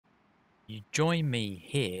You join me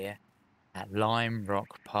here at Lime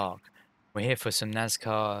Rock Park. We're here for some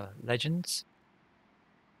NASCAR legends.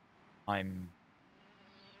 I'm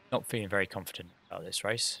not feeling very confident about this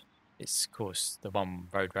race. It's, of course, the one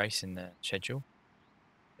road race in the schedule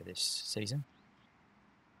for this season.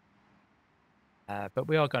 But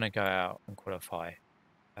we are going to go out and qualify.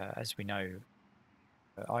 As we know,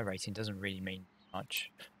 iRacing doesn't really mean much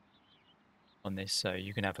on this, so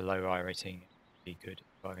you can have a low iRating and be good at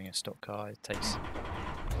driving a stock car. It takes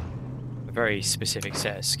a very specific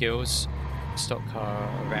set of skills. Stock car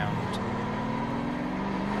around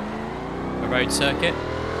a road circuit.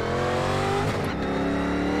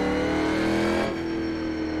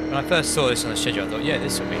 When I first saw this on the schedule, I thought, yeah,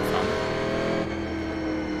 this will be fun.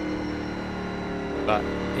 But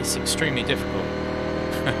it's extremely difficult,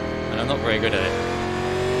 and I'm not very good at it.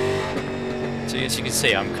 So as you can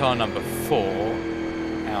see, I'm car number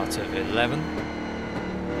 4 out of 11.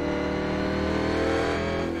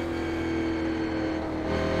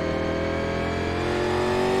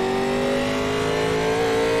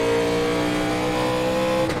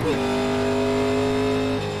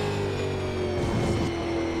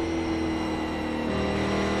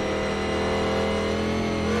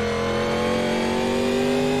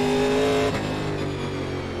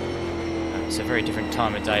 It's a very different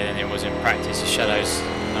time of day than it was in practice. The shadows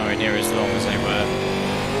nowhere near as long as they were.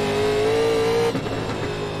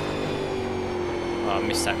 Oh, I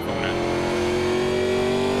missed that corner.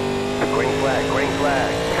 Green flag, green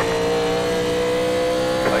flag.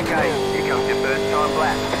 Okay, here comes your first time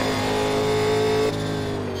lap.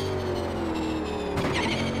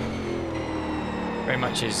 Very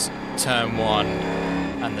much is turn 1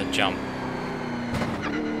 and the jump.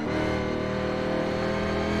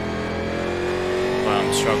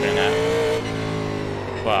 I'm struggling at.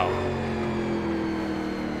 Well,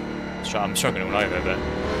 I'm struggling all over, but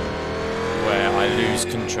where I lose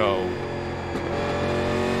control.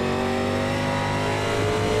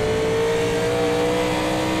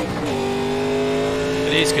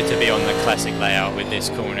 But it is good to be on the classic layout with this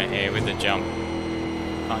corner here, with the jump.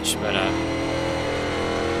 Much better.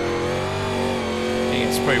 I think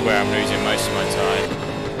it's probably where I'm losing most of my time.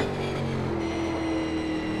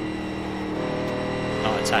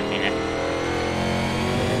 Attacking it.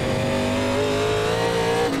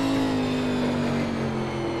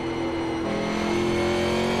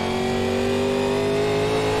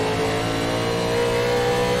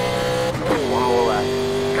 One more lap.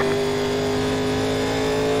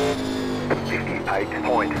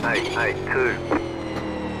 58.882.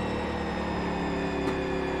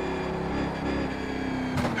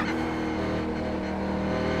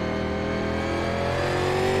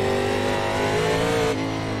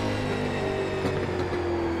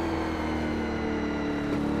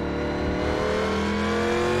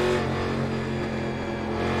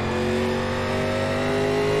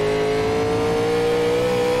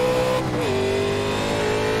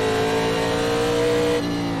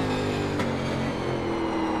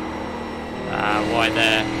 Wide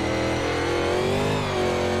there,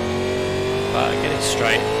 but get it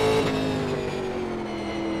straight.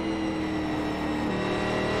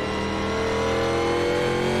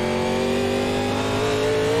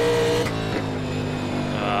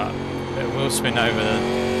 It will spin over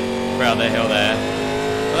around the hill there.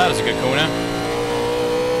 Well, that was a good corner.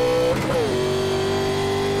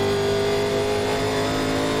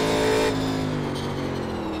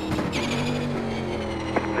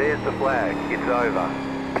 There's the flag, it's over.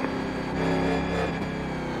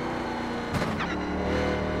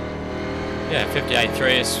 Yeah,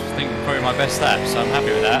 58.3 is, I think, probably my best lap, so I'm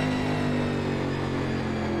happy with that.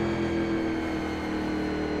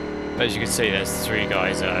 But as you can see, there's 3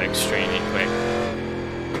 guys that are extremely quick.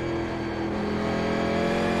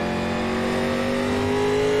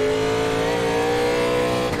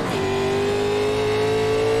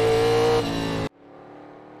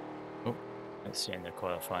 That's the end of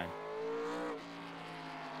qualifying.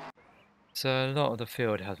 So a lot of the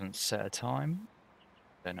field hasn't set a time.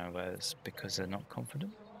 Don't know whether it's because they're not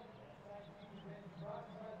confident.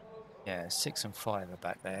 Yeah, 6 and 5 are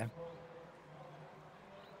back there.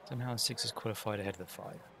 Somehow 6 is qualified ahead of the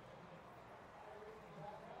 5.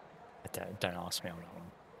 Don't ask me how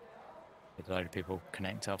long. Did a load of people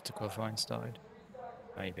connect after qualifying started?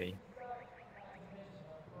 Maybe.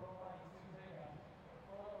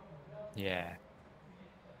 Yeah.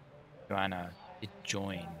 Joanna did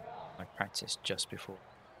join my practice just before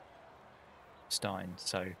starting,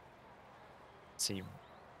 so see,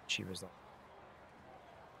 she was like,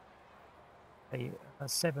 hey, a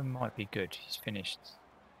 7 might be good. She's finished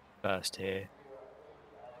first here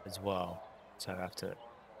as well, so I have to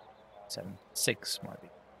 7, 6 might be.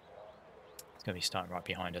 It's going to be starting right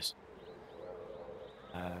behind us.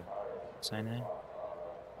 What's saying there?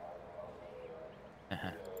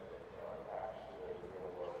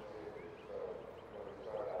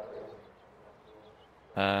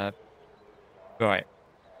 Right.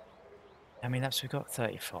 How many laps we got?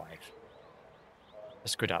 35.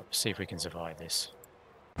 Let's grid up, see if we can survive this.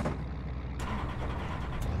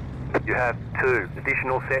 You have 2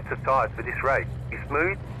 additional sets of tyres for this race. Be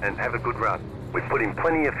smooth and have a good run. We've put in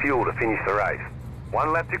plenty of fuel to finish the race.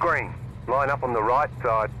 1 lap to green. Line up on the right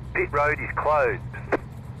side. Pit road is closed.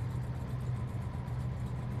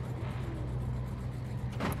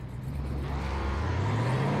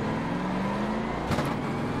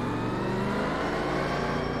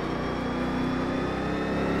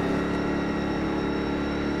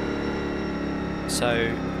 So,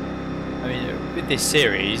 I mean, with this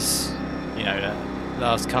series, you know, the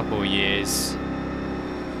last couple of years,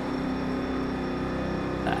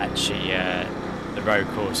 actually, the road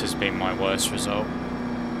course has been my worst result.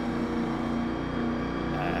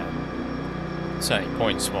 Certainly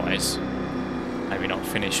points-wise, maybe not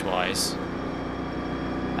finish-wise.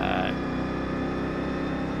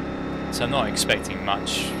 So I'm not expecting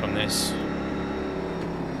much from this.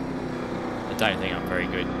 I don't think I'm very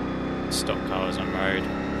good at stock cars on road.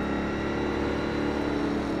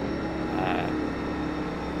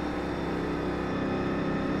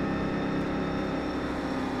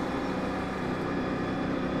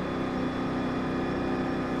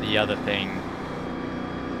 The other thing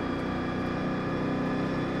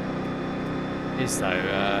is, though,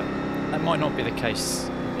 that might not be the case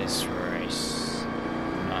in this race.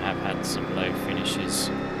 I have had some low finishes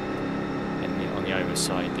on the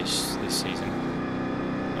overside this season.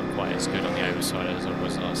 Not quite as good on the overside as I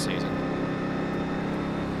was last season.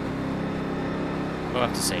 We'll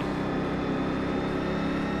have to see.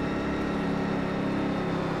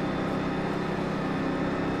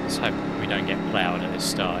 Let's hope we don't get ploughed at the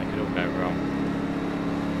start. It could all go wrong.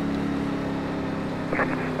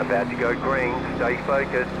 About to go green. Stay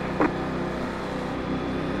focused.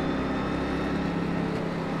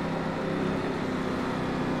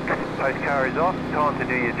 Post car is off. Time to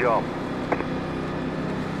do your job.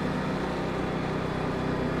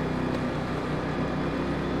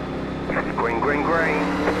 Green, green, green.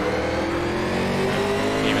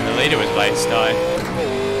 Even the leader was late starting.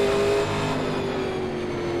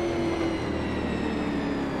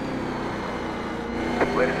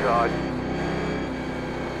 Left side.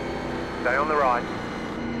 Stay on the right.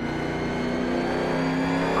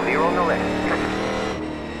 Clear on the left.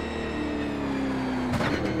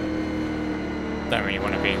 Don't really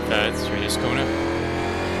want to be in third through this corner.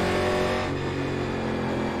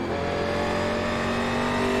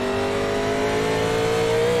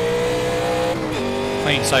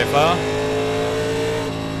 Clean so far.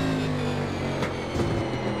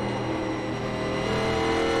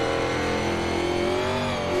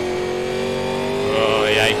 Oh,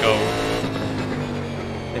 yeah, goal.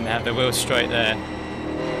 Didn't have the wheel straight there.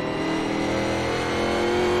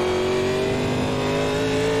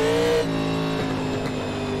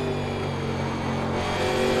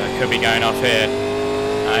 Could be going off here.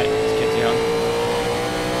 Alright, let's get on.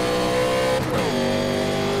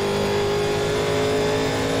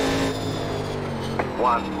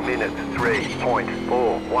 1 minute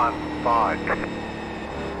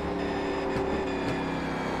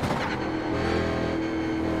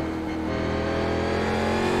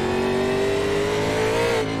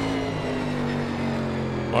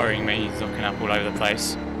Worrying me, he's looking up all over the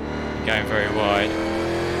place. Going very wide.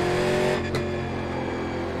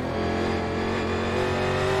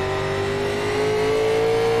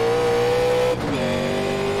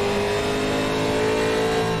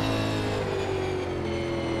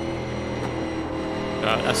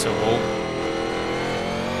 That's a wall.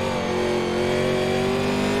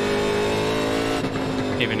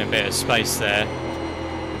 Giving a bit of space there.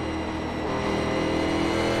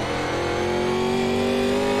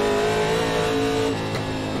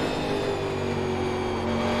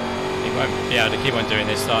 He won't be able to keep on doing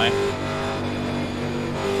this time.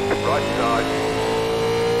 Right side.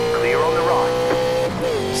 Clear on the right.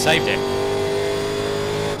 Saved it.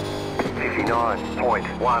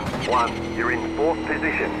 59.11. You're in 4th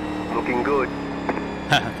position. Looking good.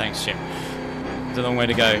 Thanks, Jim. There's a long way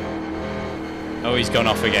to go. Oh, he's gone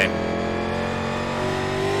off again.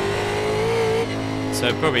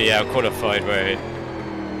 So probably qualified where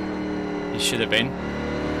he should have been.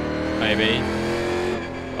 Maybe.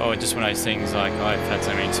 Oh, just one of those things like I've had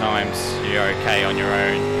so many times. You're okay on your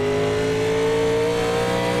own.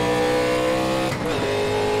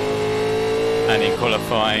 And in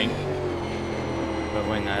qualifying, But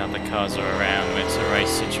when the other cars are around, it's a race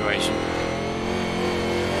situation.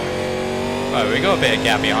 Right, we got a bit of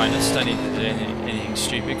gap behind us. Don't need to do anything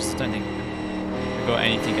stupid because I don't think we've got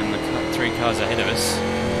anything on the 3 cars ahead of us.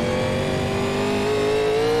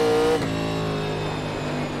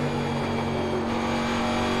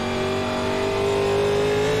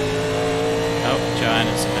 Oh,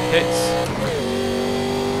 Joanna's in the pits.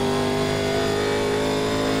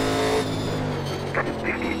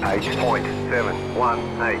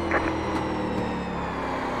 58.718.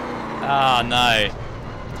 Ah, no.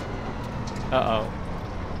 Uh-oh.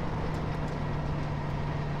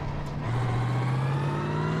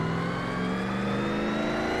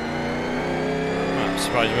 I'm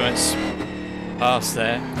surprised we weren't past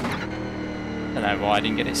there. Don't know why I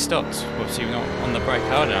didn't get it stopped. Obviously we're not on the brake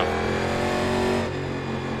hard enough.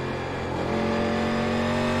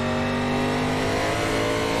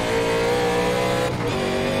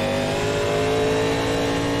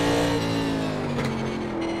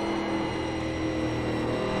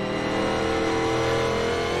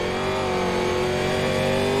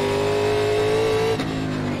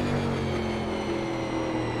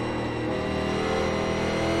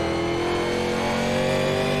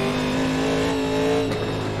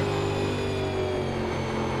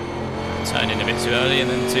 Turning a bit too early and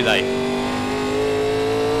then too late.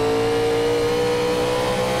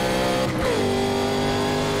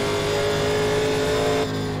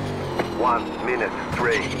 One minute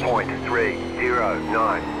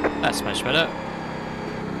 3.309. That's much better.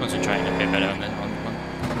 Concentrating a bit better on that one.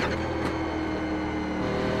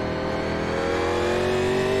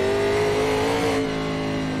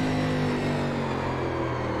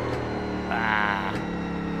 Ah,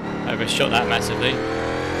 overshot that massively.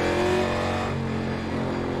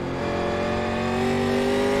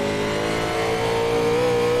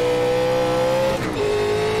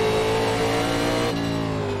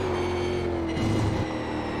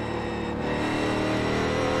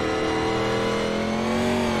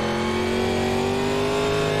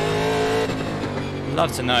 I'd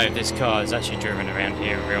love to know if this car is actually driven around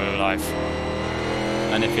here in real life,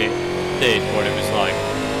 and if it did, what it was like.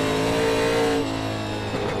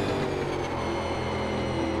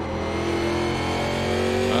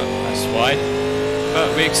 Oh, that's wide,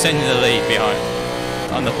 but we extended the lead behind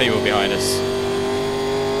on the people behind us.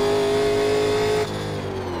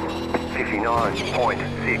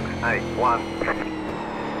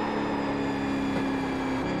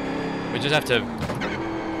 59.681. We just have to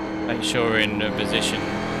make sure we're in a position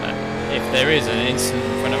that if there is an incident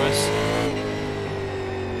in front of us,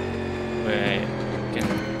 we can.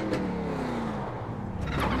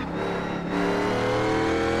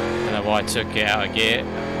 I don't know why I took it out of gear.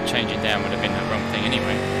 Changing down would have been the wrong thing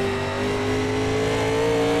anyway.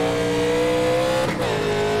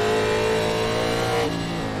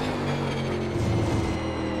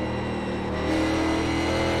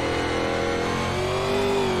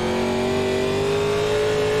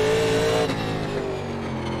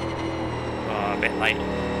 A bit late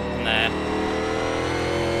on there.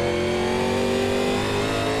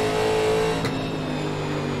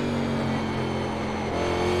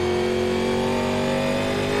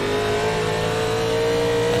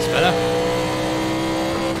 That's better.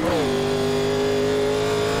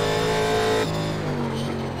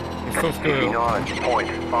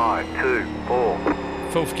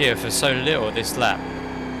 Fourth gear for so little this lap.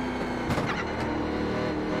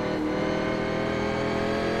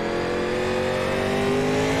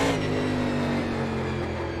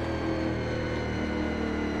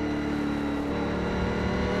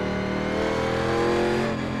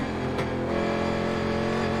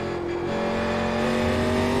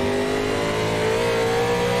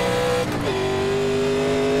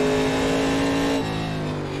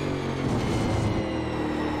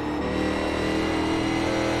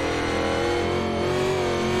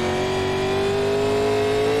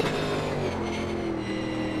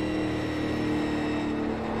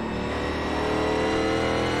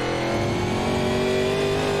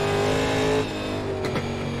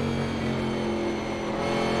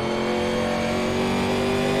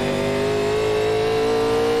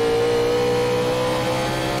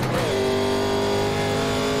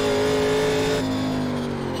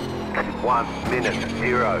 minute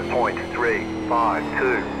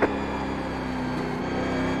 0.352.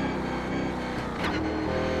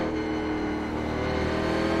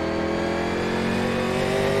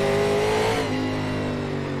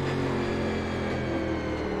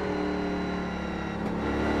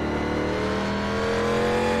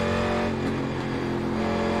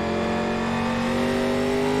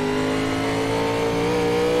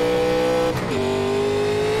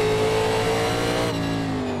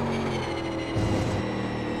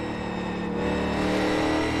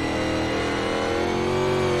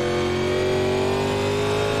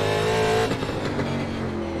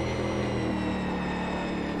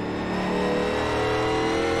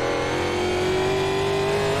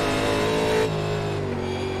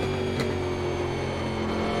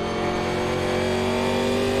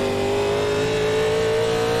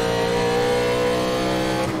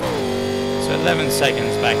 11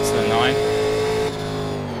 seconds back to the 9.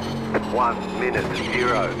 1 minute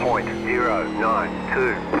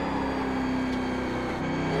 0.092.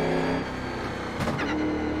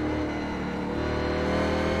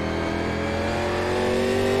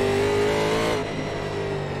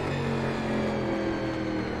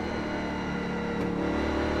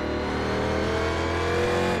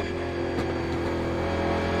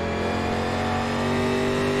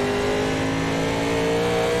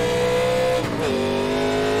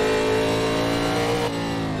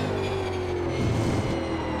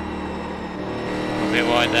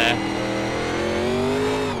 Wide there.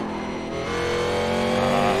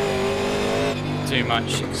 Too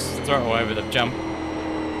much throttle over the jump.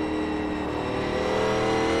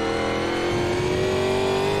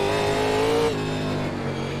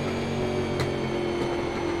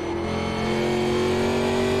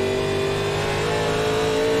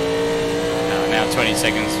 Now 20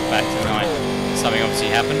 seconds back to 9. Something obviously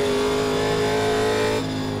happened.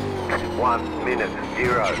 1 minute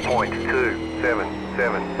 0.277.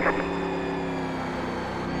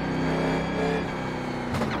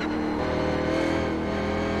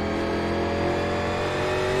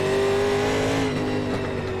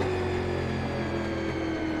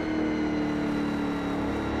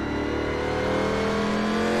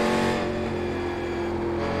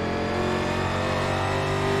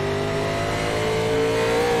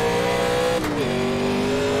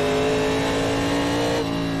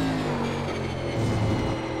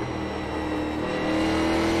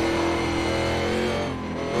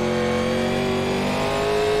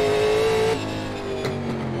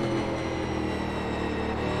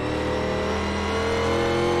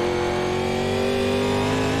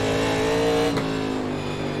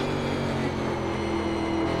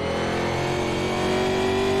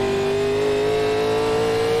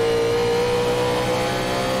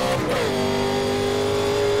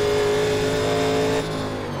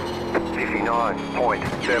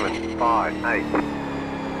 .758.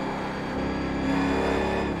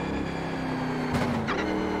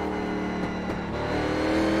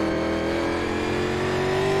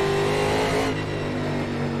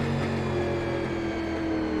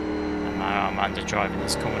 I'm under driving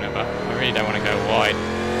this corner, but I really don't want to go wide.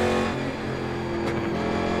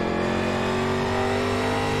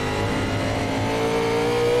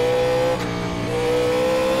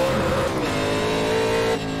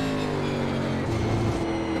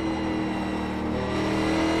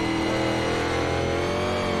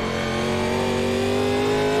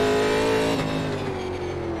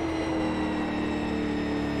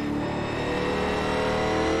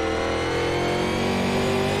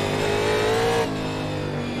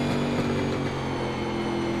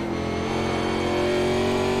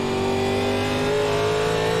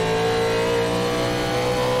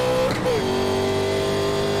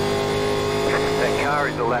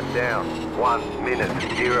 Is a lap down. 1 minute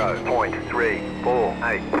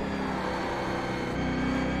 0.348.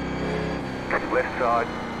 Left side.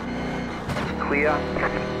 Clear.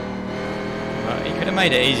 Right, he could have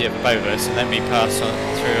made it easier for both of us and let me pass on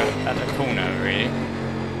through at the corner, really.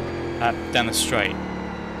 Down the straight,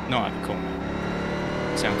 not at the corner.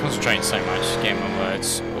 See, I'm concentrating so much, getting my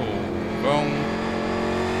words all wrong.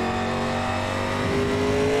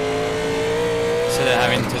 Instead of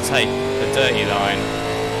having to take the dirty line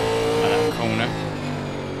at that corner.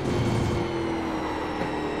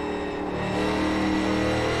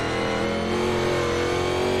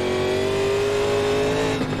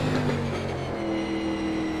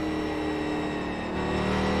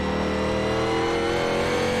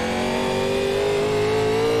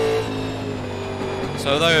 So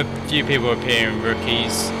although a few people appear in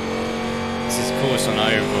rookies, this is of course on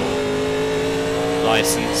oval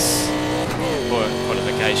license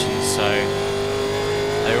qualifications, so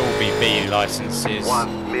they will be B licenses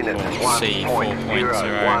 1 minute or C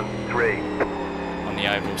 1.013 on the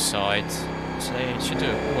oval side, so they should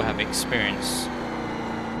all have experience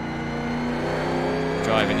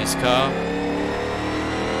driving this car.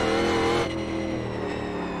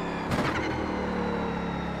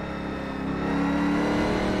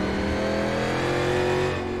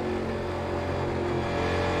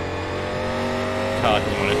 Car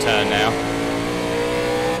doesn't want to turn now.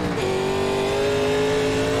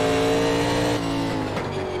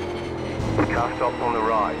 Car stops on the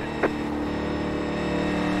right.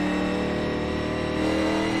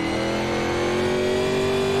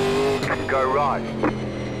 Go right.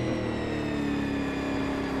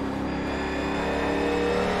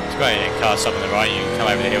 It's great, a car stop on the right, you can come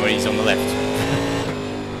over the hill when he's on the left.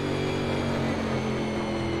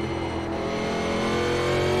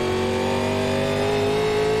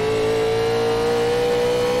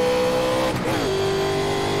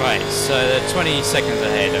 Right, so they're 20 seconds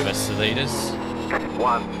ahead of us, the leaders.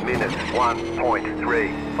 1 minute,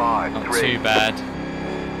 1.353. Not too bad.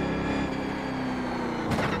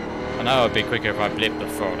 I know I'd be quicker if I blipped the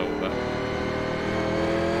throttle, but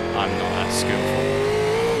I'm not that skillful.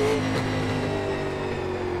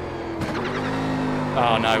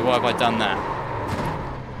 Oh no, why have I done that?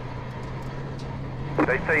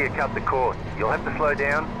 They say you cut the course. You'll have to slow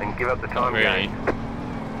down and give up the time Really? gain.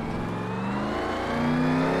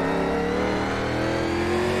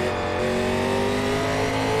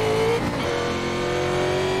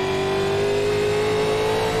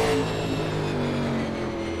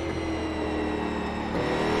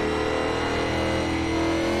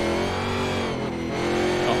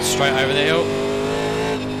 Not straight over the hill.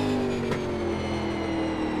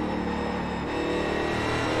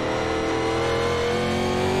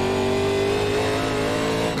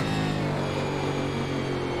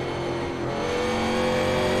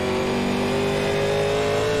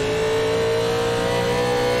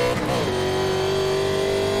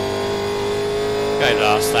 Okay,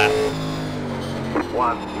 last lap.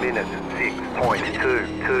 1 minute,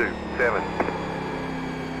 6.227.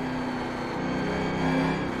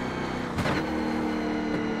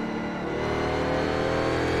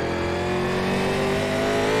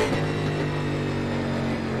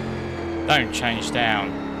 Don't change down.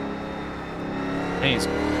 I think it's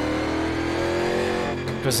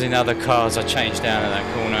because in other cars I changed down in that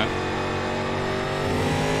corner.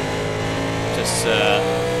 Just a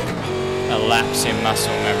lapse in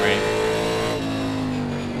muscle memory.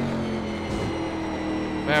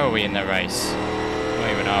 Where are we in the race? Not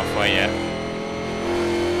even halfway yet.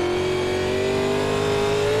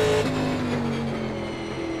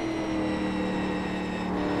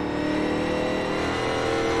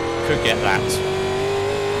 Could get that.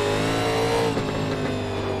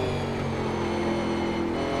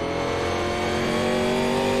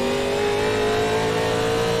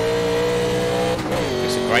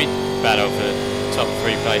 It's a great battle for the top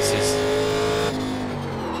 3 places.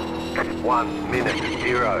 1 minute,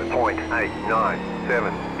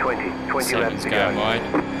 0.897. 20 laps Seconds to going go. wide.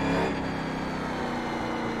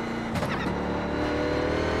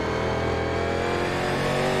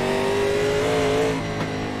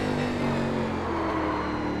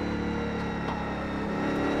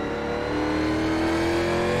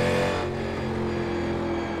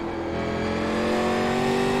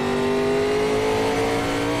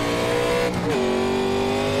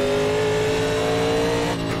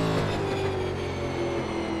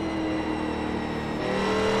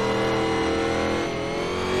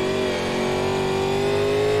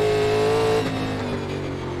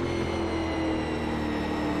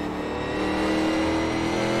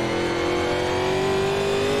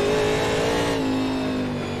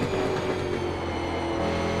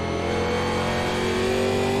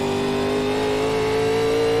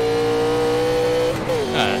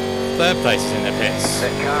 Third place is in the pits.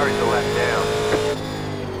 That car is a lap down.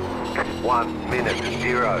 1 minute,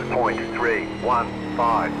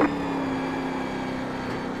 0.315.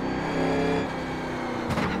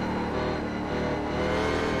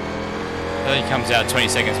 He comes out 20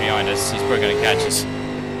 seconds behind us. He's probably going to catch us.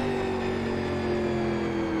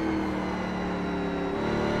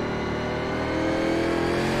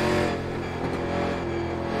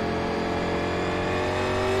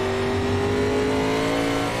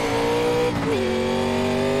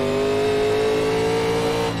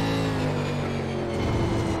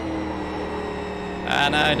 Ah,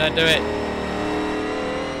 no, don't do it.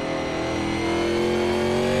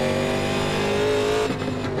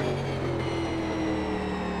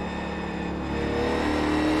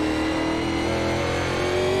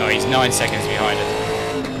 Oh, he's 9 seconds behind us.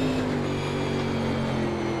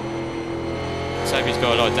 Let's hope he's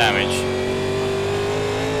got a lot of damage.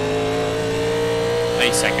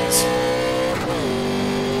 8 seconds.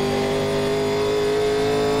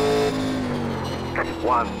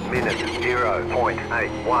 One minute,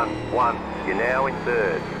 0.811. You're now in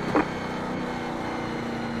third.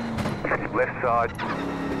 Left side,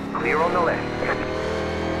 clear on the left.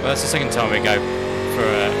 Well, that's the second time we go for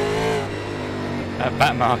a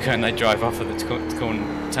back marker and they drive off of the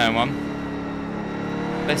turn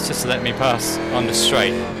 1. Let's just let me pass on the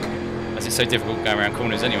straight, as it's so difficult going around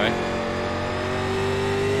corners anyway.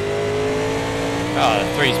 Ah, the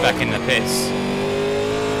 3's back in the pits.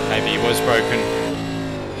 Maybe he was broken.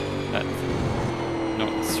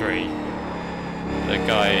 Not the 3. The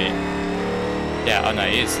guy... Yeah, I know,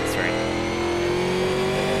 he is the 3.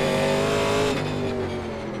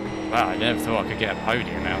 Wow, I never thought I could get a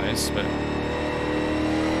podium out of this, but...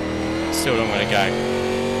 Still a long way to go.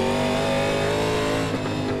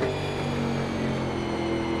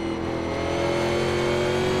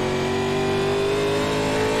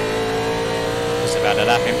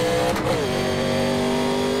 lap him.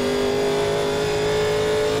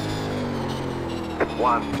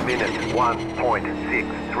 1 minute,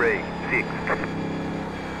 1.636.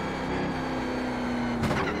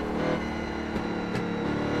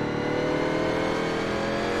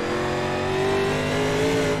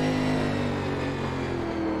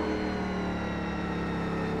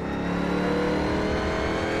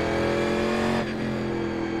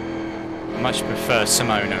 Much prefer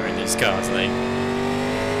Simona in these cars, I think.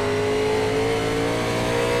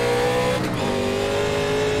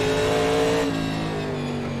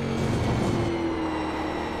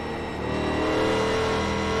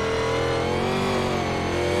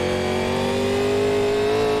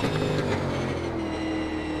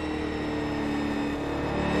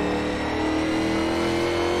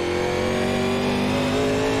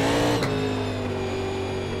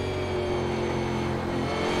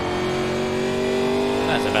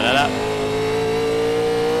 That's a better lap.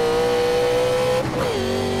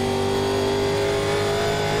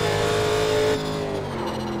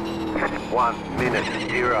 One minute,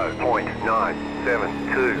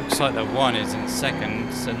 0.972. Looks like the one is in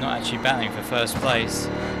second, so not actually battling for first place.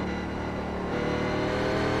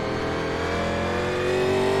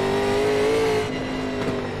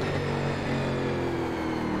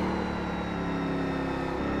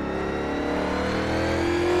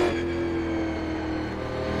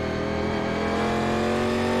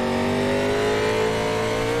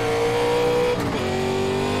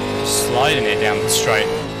 Sliding it down the straight.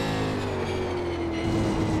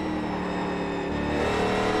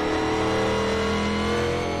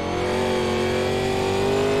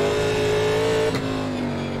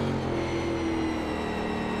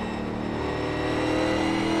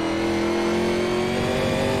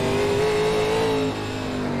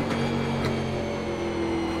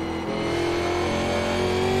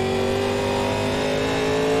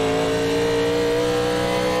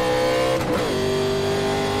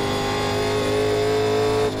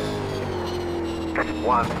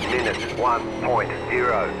 One minute,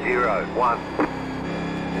 1.001.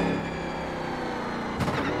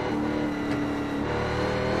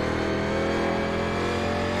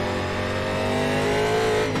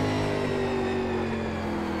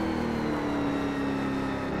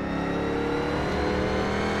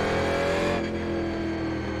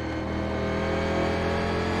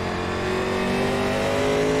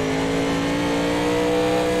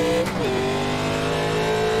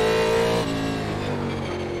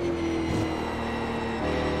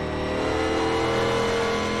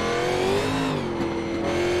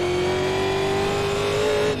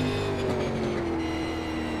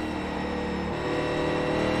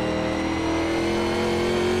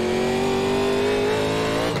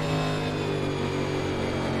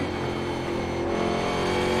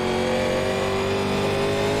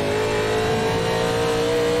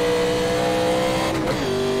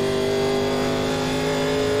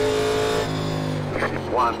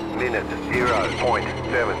 Minute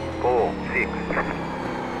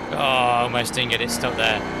 0.746. Oh, almost didn't get it stopped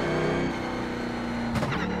there.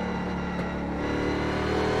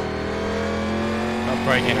 Not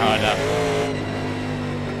braking hard enough.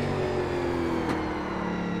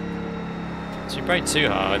 So you brake too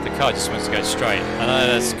hard, the car just wants to go straight. I know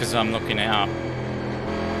that's because I'm locking it up.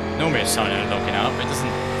 Normally it's something I'm locking up, but it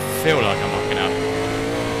doesn't feel like I'm locking up.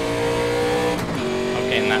 I'm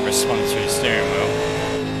getting that response through the steering wheel.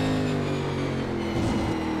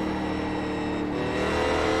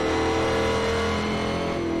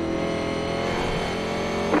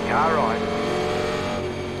 Car right.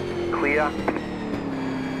 Clear.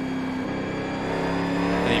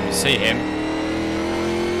 Didn't even see him.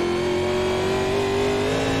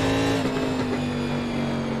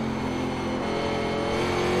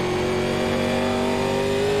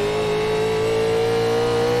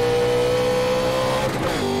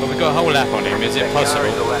 But we've got a whole lap on him, is it possible? Car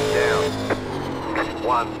is a lap down.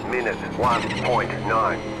 1 minute,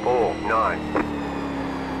 1.949.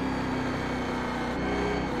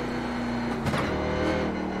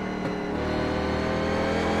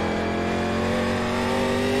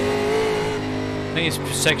 I think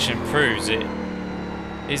this section proves it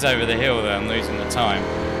is over the hill that I'm losing the time.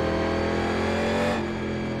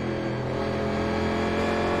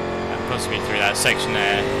 And possibly through that section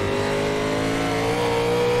there.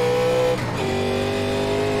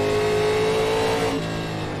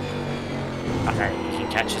 I think he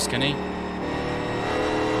can catch us, can he?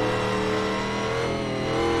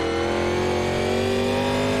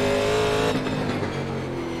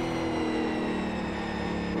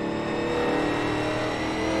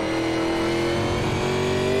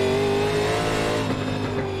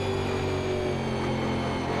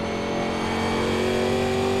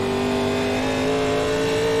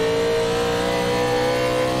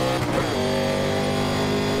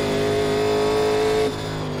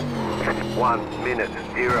 1 minute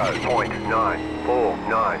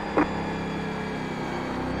 0.949.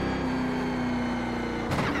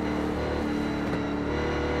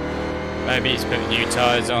 Maybe he's put new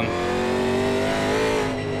tyres on,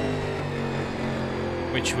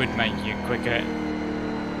 which would make you quicker.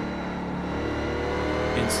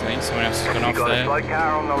 Instantly, someone else has gone off You've got there. a slow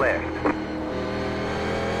car on the left.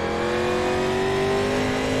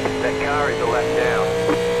 That car is a lap down.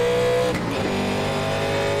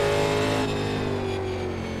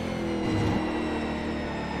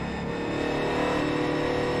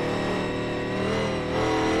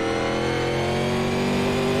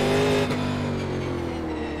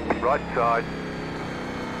 Right side.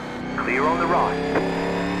 Clear on the right.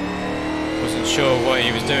 Wasn't sure what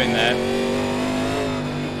he was doing there.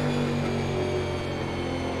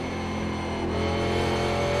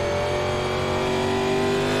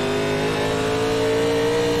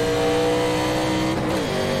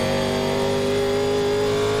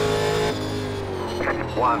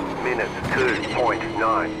 One minute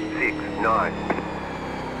 2.969.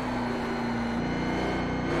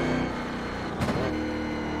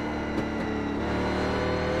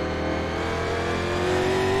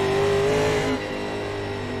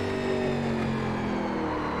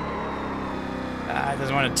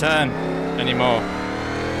 Doesn't want to turn anymore.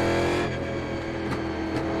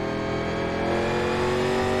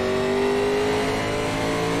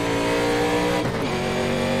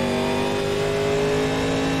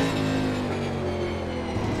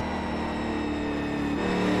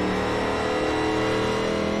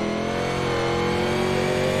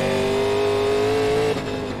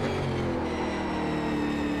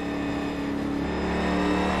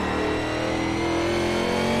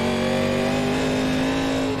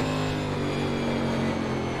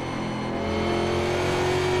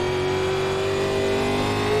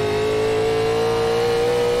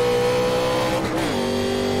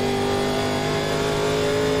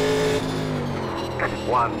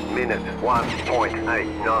 One minute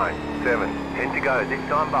 1.897. 10 to go this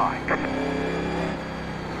time by.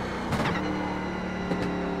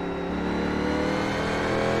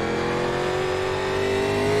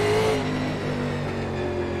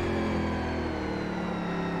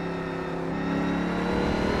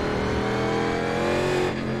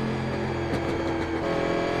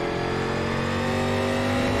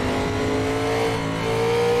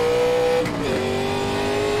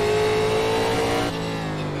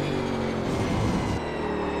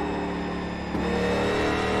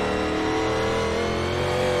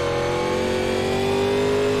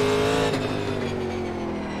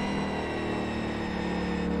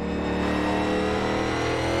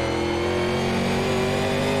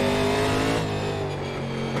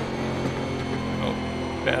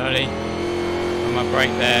 Bit early on my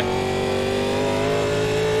brake there.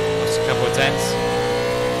 Lost a couple of tenths.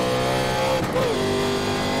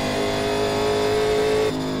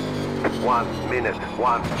 One minute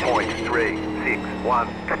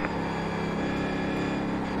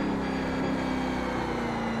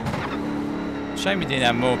 1.361. Shame we didn't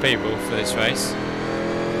have more people for this race.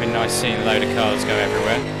 It'd been nice seeing a load of cars go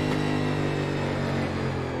everywhere.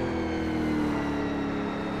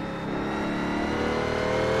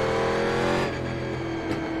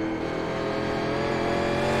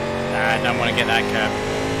 I don't want to get that curb.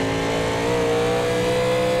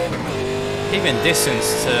 Even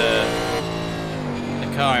distance to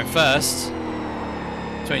the car in first,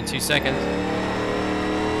 22 seconds.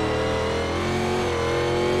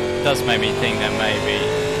 Does make me think that maybe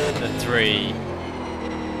the three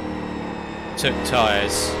took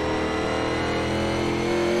tyres.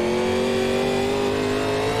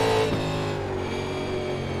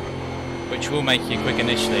 Which will make you quick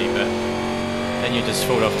initially, but then you just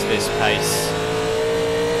fall off to this pace.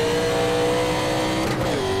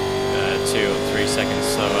 2 or 3 seconds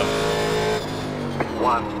slower.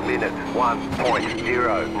 1 minute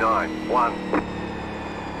 1.091.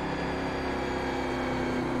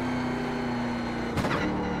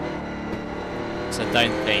 So I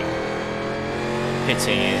don't think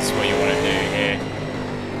pitting is what you want to do here.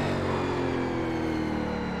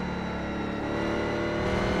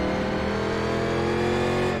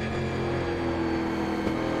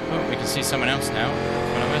 Oh, we can see someone else now in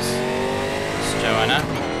front of us. It's Joanna.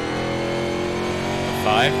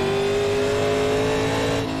 5.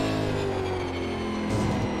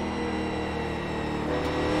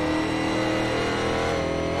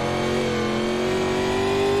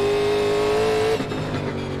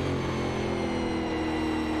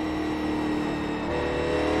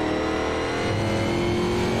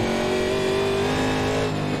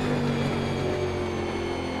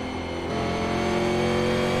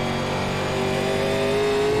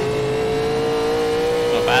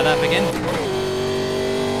 lap again?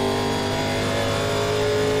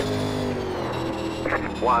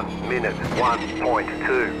 1 minute,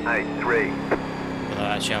 1.283. Although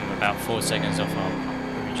actually I'm about 4 seconds off our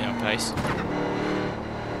original pace.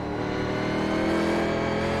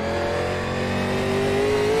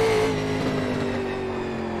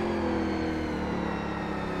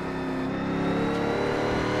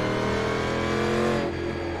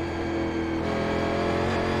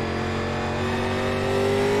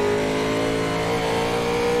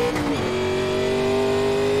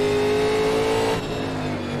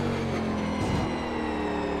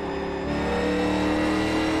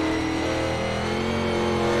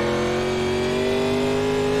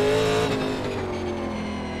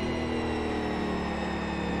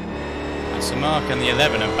 So Mark and the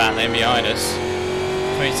 11 are battling behind us,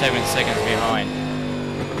 27 seconds behind.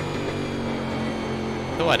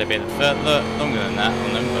 Thought I'd have been longer than that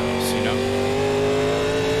on them, but obviously not.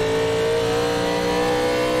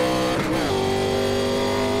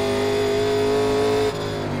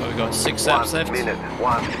 Well, we've got 6 laps left. 1 minute,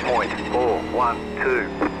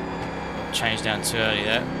 1.412. Changed down too early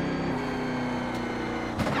there.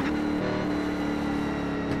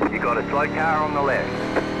 You got a slow car on the left.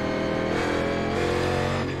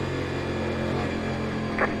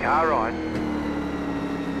 Car right.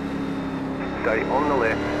 Stay on the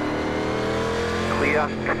left. Clear. I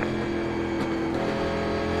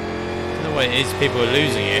don't know what it is, people are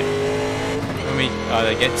losing it. When we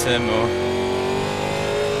either get to them or...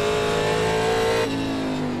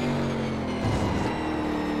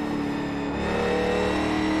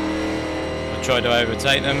 I try to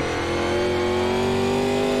overtake them.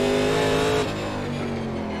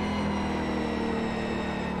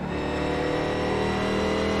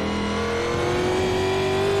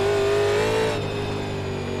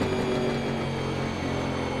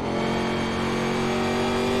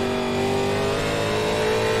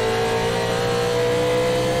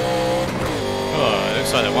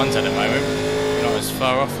 Looks like the ones at the moment. We're not as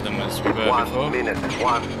far off them as we were 1 before. minute,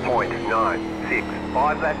 1.96.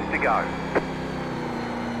 5 laps to go.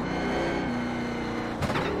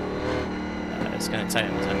 It's going to take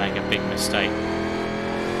them to make a big mistake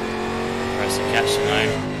for us to catch them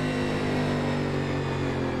home.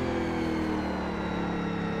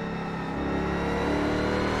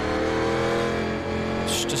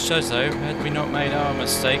 Just shows though, had we not made our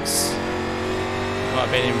mistakes, might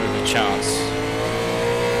have been in with a chance.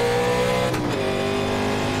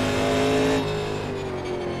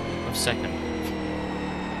 Of second.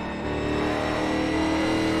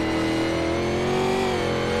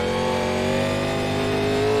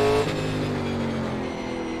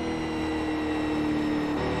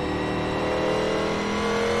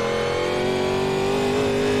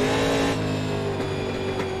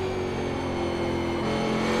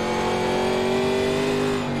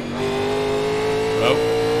 Well.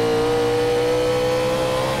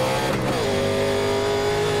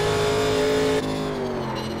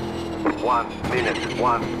 1 minute,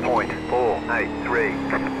 1.483.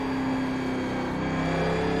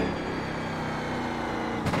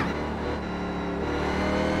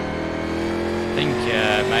 I think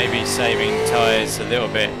maybe saving tyres a little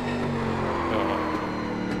bit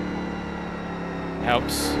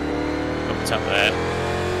helps. Hooked up there.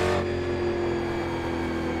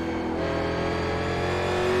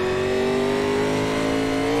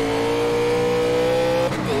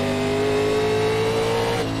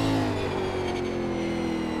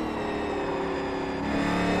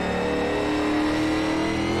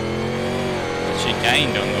 Actually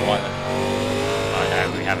gained on the one. Oh no,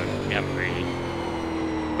 we haven't really.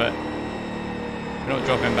 But we're not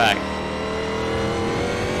dropping back.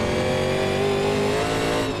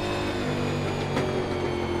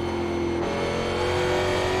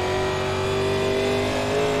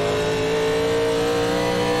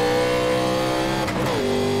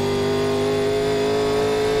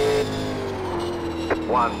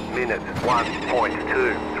 One minute,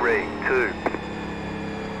 1.232.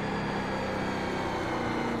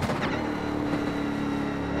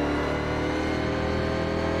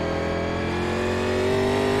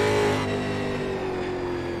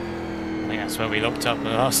 I think that's where we locked up the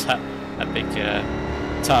last that big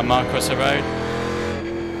tyre mark across the road.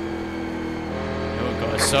 Oh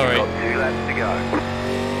god, sorry. Got 2 laps to go.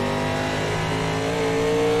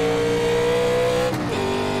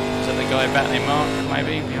 Is that the guy battling Mark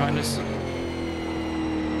maybe behind us?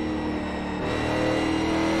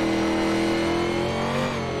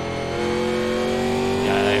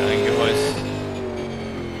 Yeah, I think it was.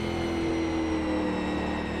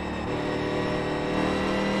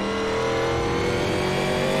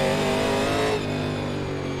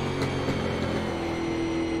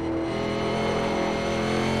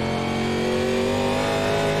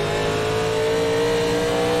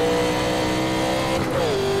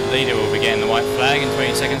 Leader will be getting the white flag in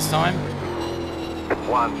 20 seconds time.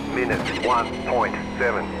 1 minute,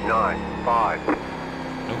 1.795.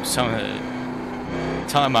 Oh, some of the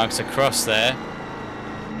time marks across there.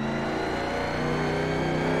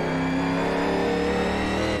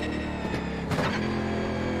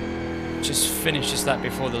 Just finished this lap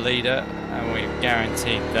before the leader, and we're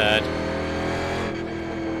guaranteed third.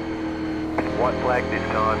 White flag this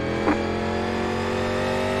time.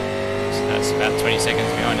 So that's about 20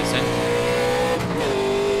 seconds behind us then.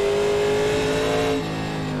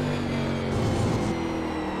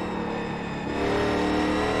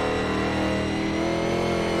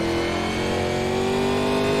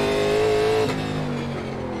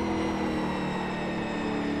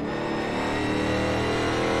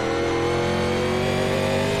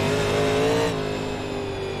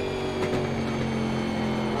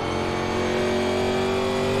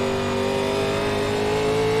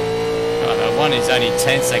 One is only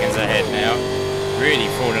 10 seconds ahead now. Really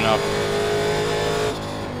falling off.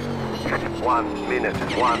 1 minute,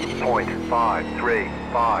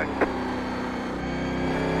 1.535.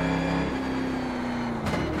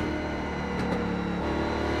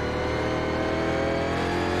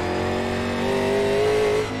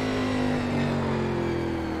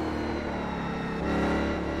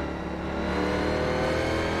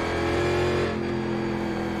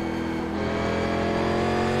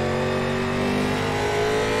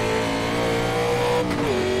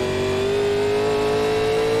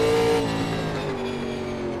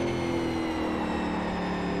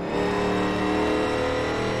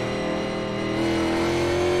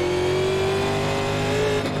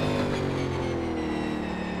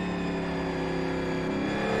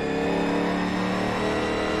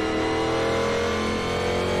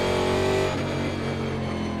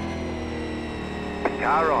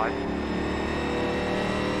 Car right.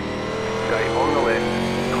 Stay on the left.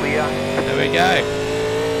 Clear. There we go.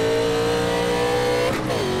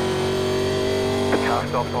 Car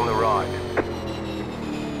stops on the right.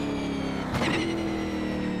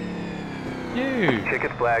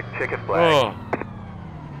 Checkered flag, checkered flag. Oh.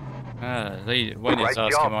 When Great it's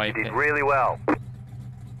asking job, why you he did really well.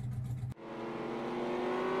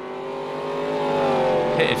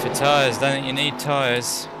 pitted for tyres. Don't think you need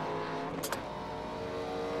tyres.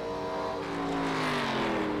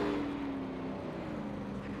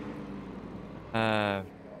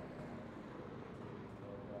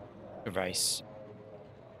 Good race.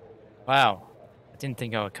 Wow. I didn't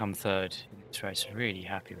think I would come third in this race. Really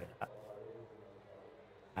happy with that.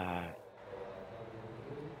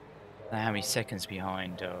 How many seconds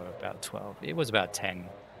behind? Oh, about 12. It was about 10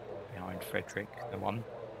 behind Frederick, the one.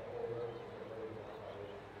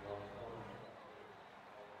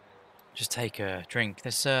 Just take a drink.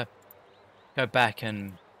 Let's go back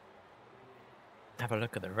and have a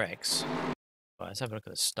look at the wrecks. Well, let's have a look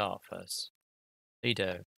at the start first.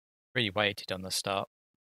 Leader really waited on the start.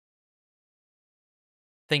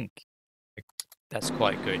 I think that's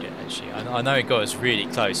quite good, actually. I know it got us really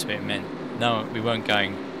close, but it meant no, we weren't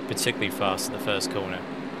going particularly fast at the first corner.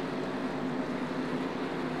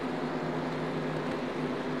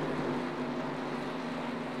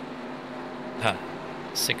 Huh.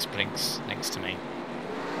 6 blinks next to me.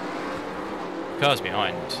 Car's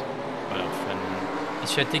behind quite often.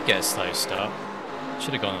 He did get a slow start.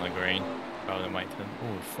 Should have gone on the green rather than wait for them.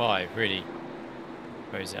 Oh, 5 really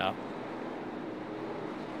throws it up.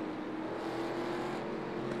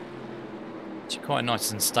 It's quite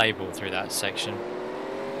nice and stable through that section.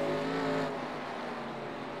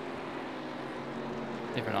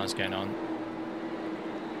 Different lines going on.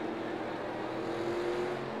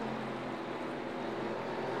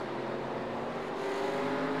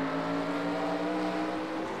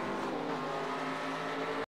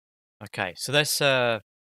 Okay, so let's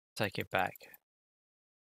take it back.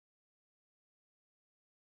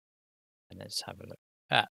 And let's have a look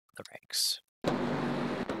at the wrecks.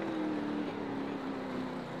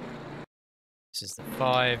 This is the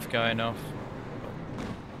 5 going off.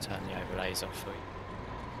 I'll turn the overlays off for you.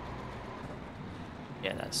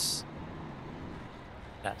 Yeah,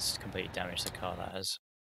 that's completely damaged the car, that has.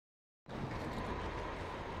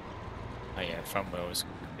 Oh yeah, front wheel is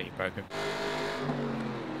completely broken.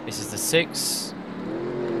 This is the 6.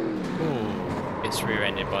 Ooh, it's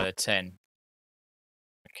rear-ended by the 10.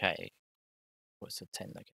 Okay, what's the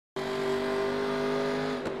 10 looking?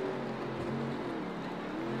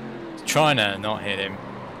 Trying to not hit him.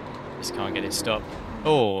 Just can't get it stopped.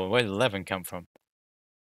 Oh, where did 11 come from?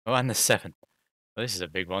 Oh, and the 7. Well, this is a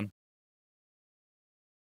big one.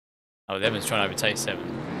 Oh, 11's trying to overtake 7.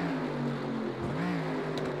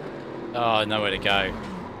 Oh, nowhere to go.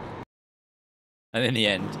 And in the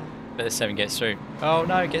end, but the 7 gets through. Oh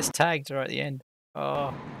no, it gets tagged right at the end.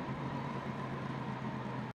 Oh.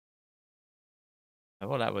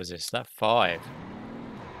 What that was this? That 5.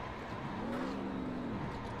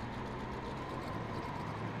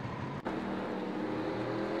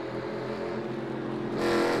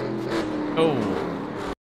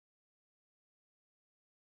 Oh.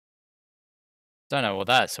 Don't know what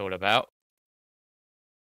that's all about.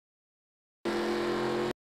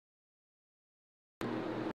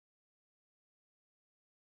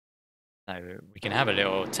 No, we can have a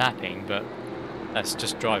little tapping, but that's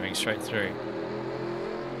just driving straight through.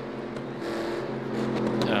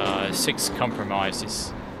 6 compromised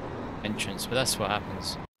his entrance, but that's what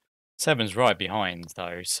happens. 7's right behind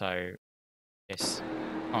though, so yes,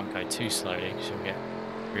 can't go too slowly because you'll get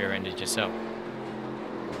rear-ended yourself.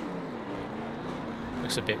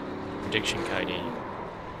 Looks a bit prediction codey.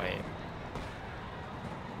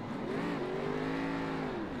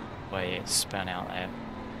 Way it span out there.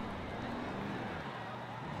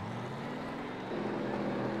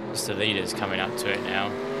 Just the leaders coming up to it now.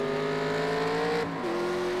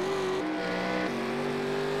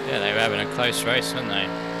 Yeah, they were having a close race, weren't they?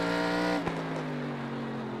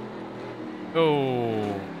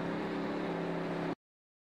 Oh,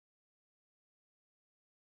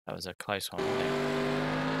 that was a close one, wasn't it?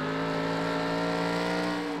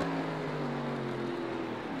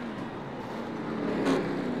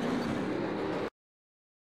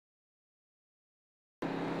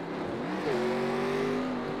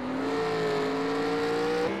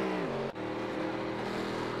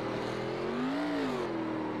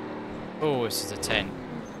 Oh, this is a 10.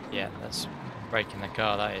 Yeah, that's breaking the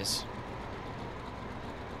car, that is.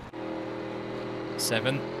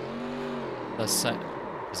 7. Is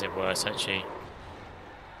it worse, actually?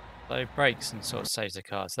 So it brakes and sort of saves the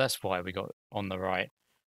car. So that's why we got on the right.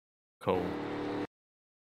 Cool.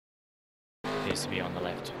 Appears to be on the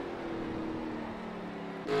left.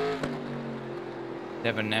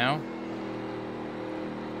 7 now.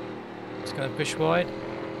 Just going to push wide.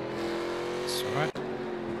 It's alright.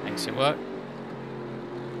 Makes it work.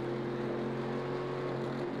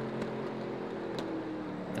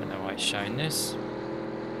 Don't know why it's showing this.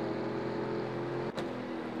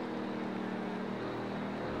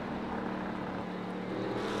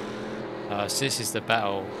 So this is the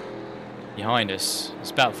battle behind us.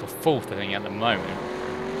 It's battle for 4th, I think, at the moment.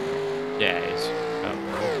 Yeah, it is.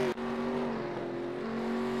 Oh.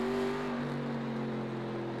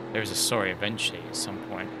 There is a sorry eventually at some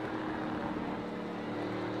point.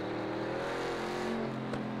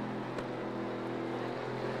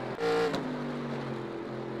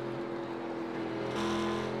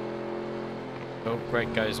 Oh,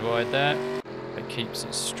 brake goes wide there. It keeps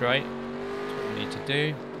it straight. That's what we need to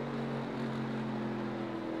do.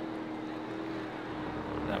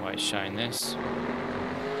 That way it's showing this.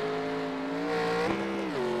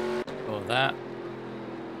 All that.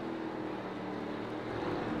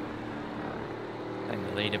 Letting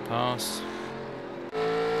the leader pass.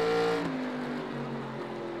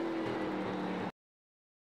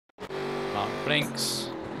 Mark blinks.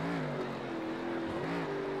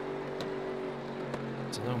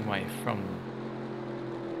 It's a long way from...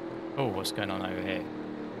 Oh, what's going on over here?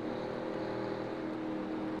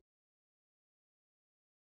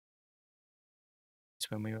 It's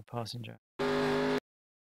when we were passing Jack. I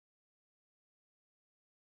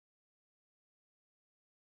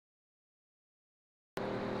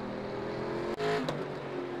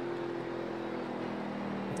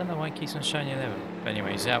don't know why it keeps on showing you there. But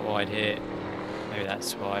anyway, he's out wide here. Maybe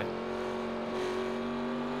that's why.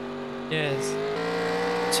 Yes.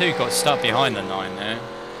 2 got stuck behind the 9 there.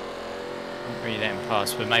 Didn't really let him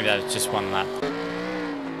pass, but maybe that was just one lap.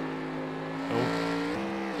 Oh,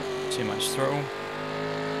 too much throttle.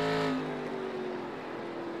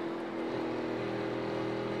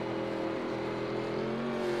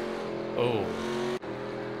 Oh.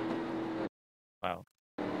 Wow.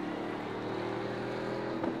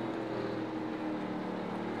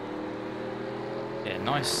 Yeah,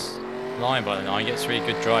 nice line by the 9. Gets a really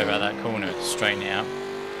good drive out of that corner to straighten it out.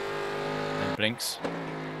 Then blinks.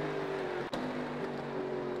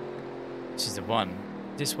 This is the 1.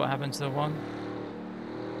 Is this what happened to the 1?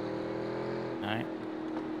 No.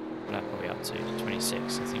 What lap are we up to?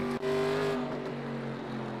 26, I think.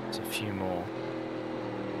 There's a few more.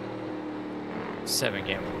 7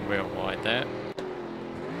 getting real wide there.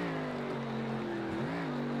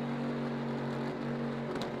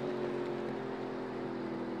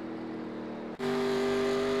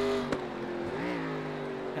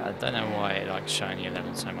 Yeah, I don't know why it likes showing the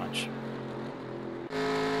 11 so much.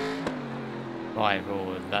 5,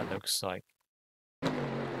 oh, that looks like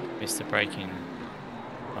Missed the braking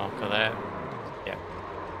marker there. Yep.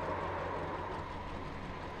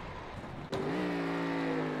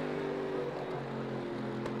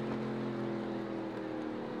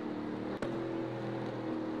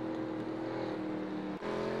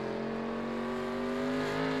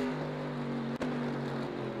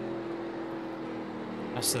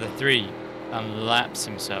 So the 3 unlaps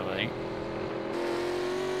himself, I think,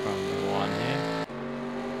 from the 1 here.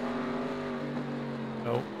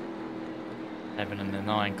 Oh, 11 and the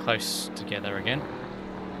 9 close together again.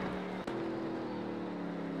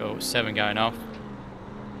 Oh, 7 going off.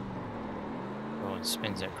 Oh, and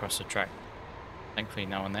spins it across the track. Thankfully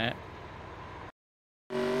no one there.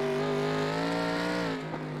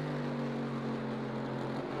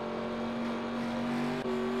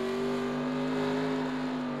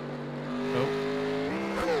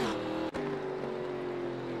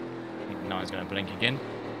 Going to blink again.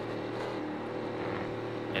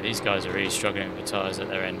 Yeah, these guys are really struggling with the tyres at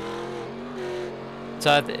their end.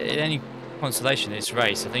 So, any consolation in this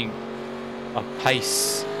race, I think our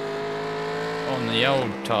pace on the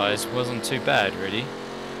old tyres wasn't too bad, really.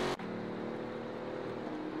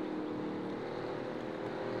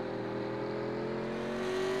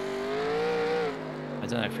 I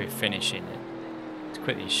don't know if we're finishing it. Let's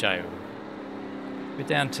quickly show. We're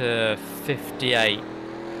down to 58.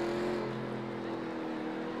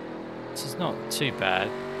 Which is not too bad.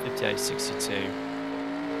 58.62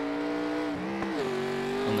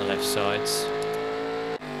 on the left sides.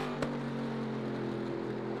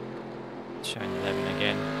 Showing 11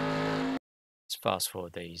 again. Let's fast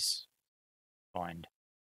forward these. Find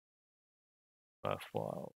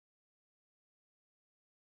worthwhile.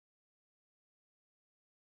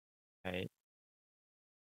 Okay.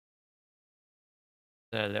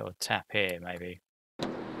 A little tap here, maybe.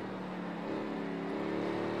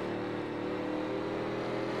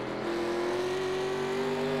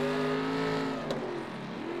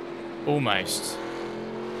 Almost.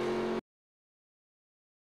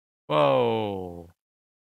 Whoa.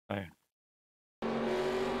 Oh.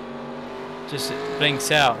 Just it blinks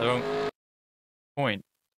out the wrong point.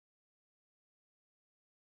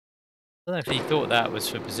 I don't know if he thought that was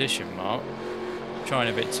for position, Mark. Trying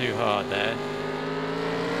a bit too hard there.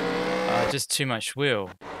 Just too much wheel.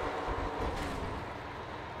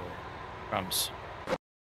 Crumbs.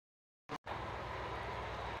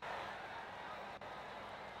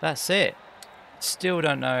 That's it. Still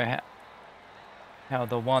don't know how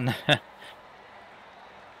the one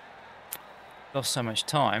lost so much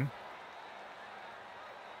time.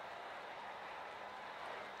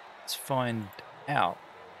 Let's find out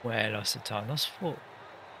where I lost the time. Lost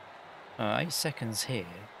 8 seconds here.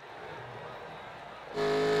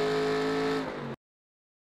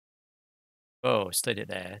 Oh, stayed it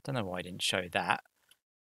there. Don't know why I didn't show that.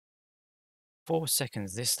 4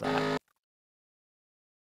 seconds this lap.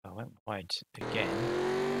 I went wide again.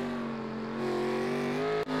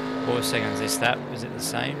 4 seconds this lap. Was it the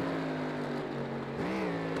same?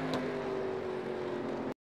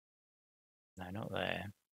 No, not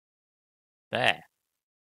there. There.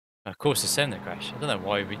 Of course, the center crash. I don't know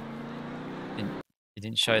why we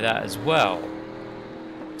didn't show that as well.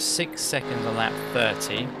 6 seconds on lap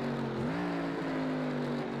 30.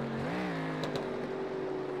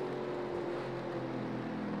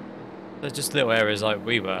 They're just little errors like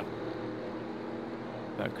we were,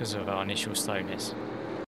 but because of our initial slowness.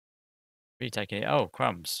 Really taking it. Oh,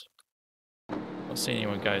 crumbs. Not seen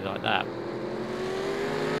anyone go like that.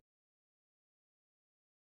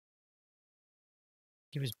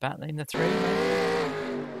 He was battling the 3.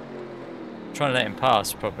 Trying to let him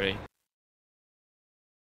pass, probably.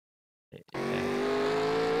 Yeah.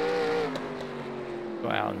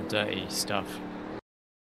 Got out on the dirty stuff.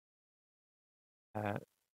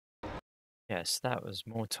 Yes, that was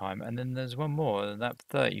more time. And then there's one more, lap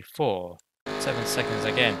 34. 7 seconds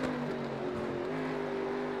again.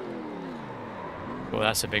 Well,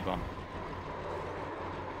 that's a big one.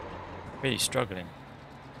 Really struggling.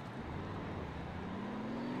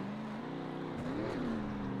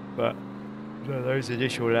 But those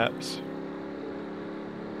initial laps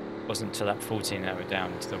wasn't until lap 14 that we're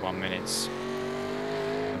down to the 1 minutes.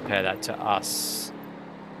 Compare that to us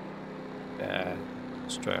there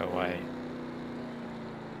straight away.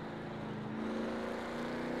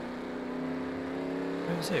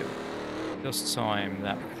 Where was it? Lost time,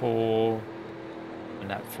 lap 4 and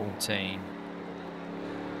lap 14.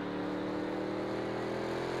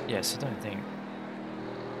 Yes, I don't think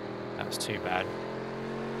that was too bad.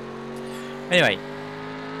 Anyway,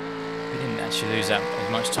 we didn't actually lose that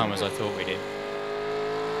as much time as I thought we did.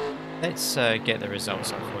 Let's get the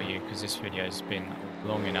results up for you because this video has been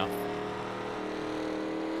long enough.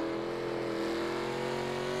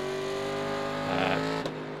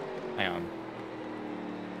 Hang on.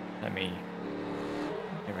 Let me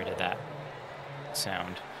get rid of that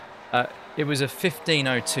sound. It was a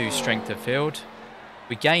 15:02 strength of field.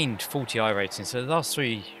 We gained 40 iRating, so the last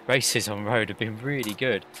 3 races on road have been really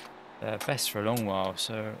good. Best for a long while,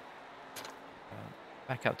 so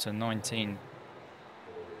back up to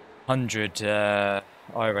 1900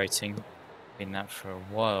 iRating. Been that for a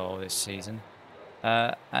while this season.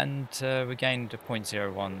 And we gained a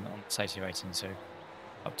 0.01 on the safety rating, so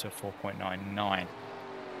up to a 4.99.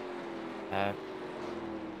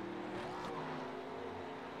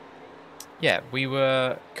 Yeah, we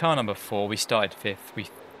were car number 4. We started 5th. We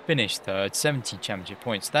finished 3rd. 70 championship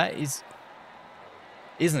points. That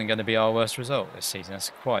isn't going to be our worst result this season. That's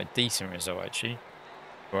quite a decent result actually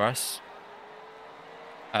for us.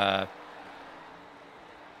 The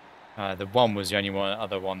one was the only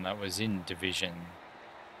other one that was in Division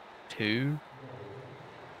 2.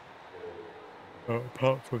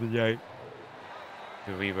 Apart from the 8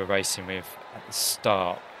 who we were racing with at the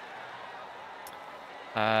start.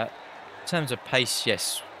 In terms of pace,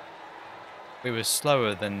 yes, we were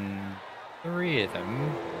slower than 3 of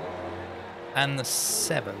them and the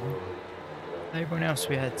 7. Everyone else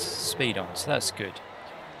we had speed on, so that's good.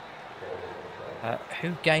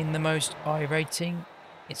 Who gained the most iRating?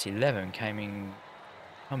 It's 11, coming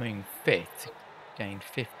 5th, gained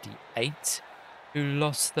 58. Who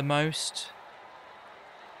lost the most?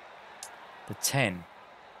 The 10.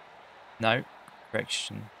 No,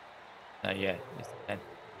 correction. Yeah, it's 10.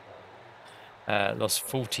 Lost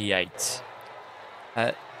 48.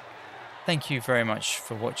 Thank you very much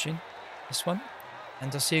for watching this one,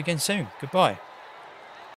 and I'll see you again soon. Goodbye.